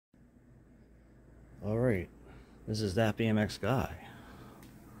Alright, this is that BMX guy.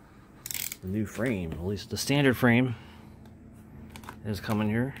 The new frame, at least the standard frame, is coming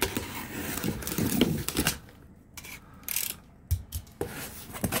here.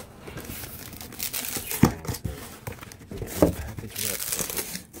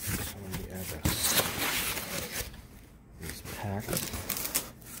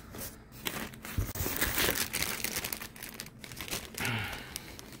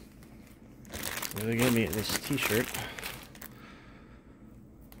 They gave me this t-shirt.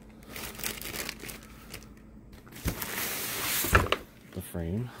 The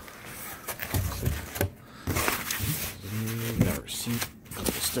frame. We got a receipt, a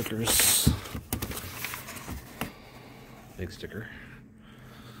couple stickers. Big sticker.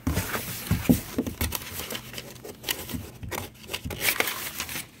 It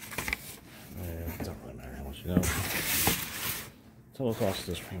don't really matter how much you know. Total cost of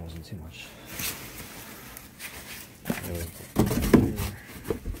this frame wasn't too much.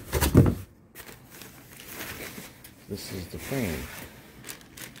 This is the frame.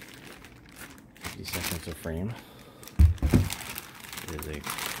 50 seconds of frame. It is a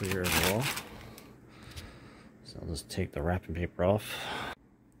clear wall. So I'll just take the wrapping paper off.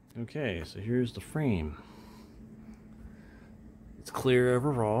 Okay, so here's the frame. It's clear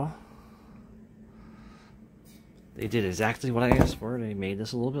overall. They did exactly what I asked for. They made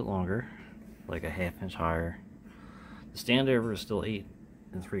this a little bit longer, like a ½ inch higher. The standover is still 8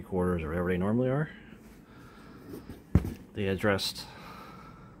 3/4 or whatever they normally are. They addressed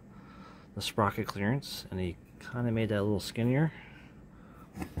the sprocket clearance and they kind of made that a little skinnier.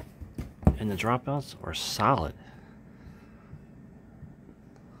 And the dropouts are solid.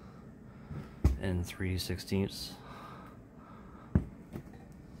 And 3/16.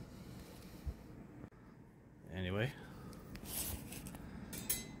 Anyway,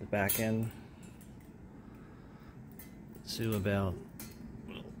 the back end to about,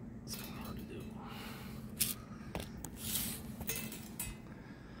 well, it's kind of hard to do.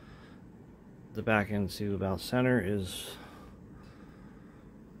 The back end to about center is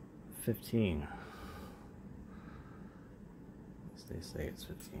 15. They say it's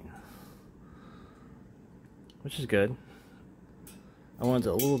 15, which is good. I wanted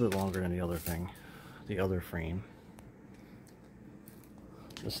it a little bit longer than the other thing, the other frame.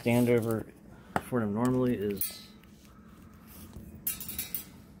 The standover for them normally is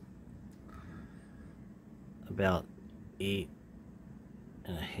about 8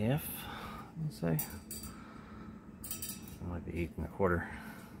 1/2, let's say. It might be 8 1/4.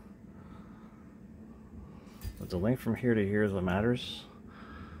 But the length from here to here is what matters.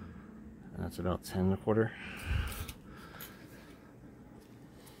 And that's about 10 1/4.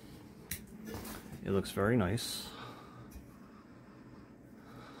 It looks very nice.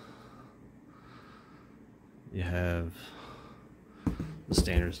 You have the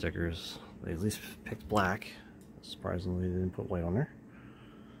standard stickers. They at least picked black. Surprisingly, they didn't put white on there.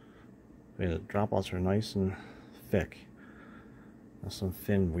 I mean, the dropouts are nice and thick. That's some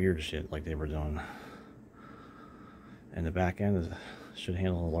thin, weird shit like they were doing. And the back end should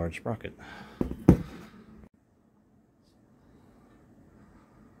handle a large sprocket.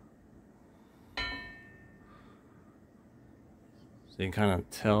 So you can kind of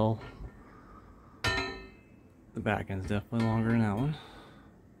tell the back end's definitely longer than that one.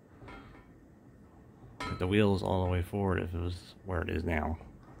 The wheel is all the way forward if it was where it is now.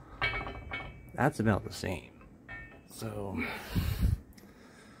 That's about the same. So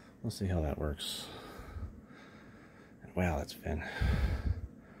we'll see how that works. Wow, that's thin.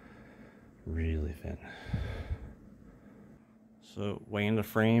 Really thin. So weighing the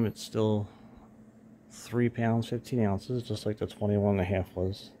frame, it's still 3 pounds 15 ounces, just like the 21 1/2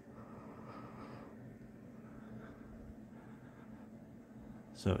 was.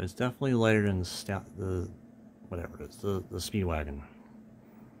 So it's definitely lighter than the whatever it is, the Speedwagon.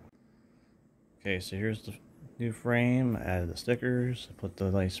 Okay, so here's the new frame. I added the stickers. I put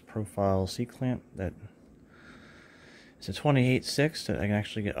the nice profile seat clamp that it's a 28/6 that I can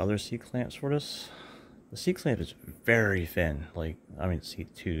actually get other seat clamps for this. The seat clamp is very thin, like, I mean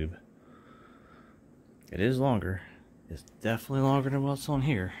seat tube. It is longer. It's definitely longer than what's on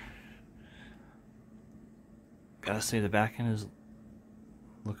here. Gotta say the back end is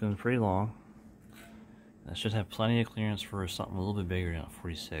looking pretty long. I should have plenty of clearance for something a little bit bigger than a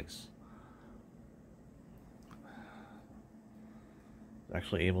 46.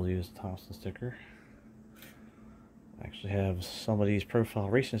 Actually able to use the Thompson sticker. I actually have some of these profile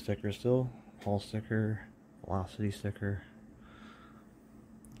racing stickers still. Hall sticker, velocity sticker,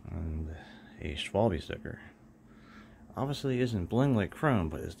 and a Schwalbe sticker. Obviously it isn't bling like chrome,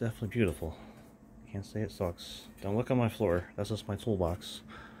 but it's definitely beautiful. Can't say it sucks. Don't look on my floor. That's just my toolbox.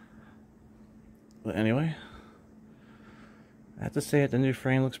 But anyway, I have to say it, the new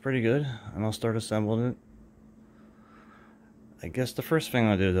frame looks pretty good, and I'll start assembling it. I guess the first thing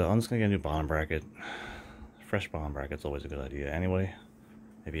I'll do, though, I'm just gonna get a new bottom bracket. Fresh bottom bracket's always a good idea anyway.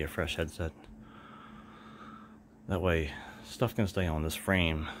 Maybe a fresh headset. That way, stuff can stay on this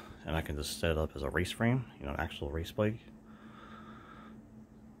frame, and I can just set it up as a race frame, you know, an actual race bike.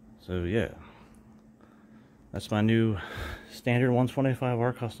 So yeah, that's my new standard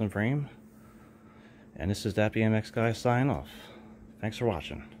 125R custom frame. And this is that BMX guy sign off. Thanks for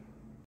watching.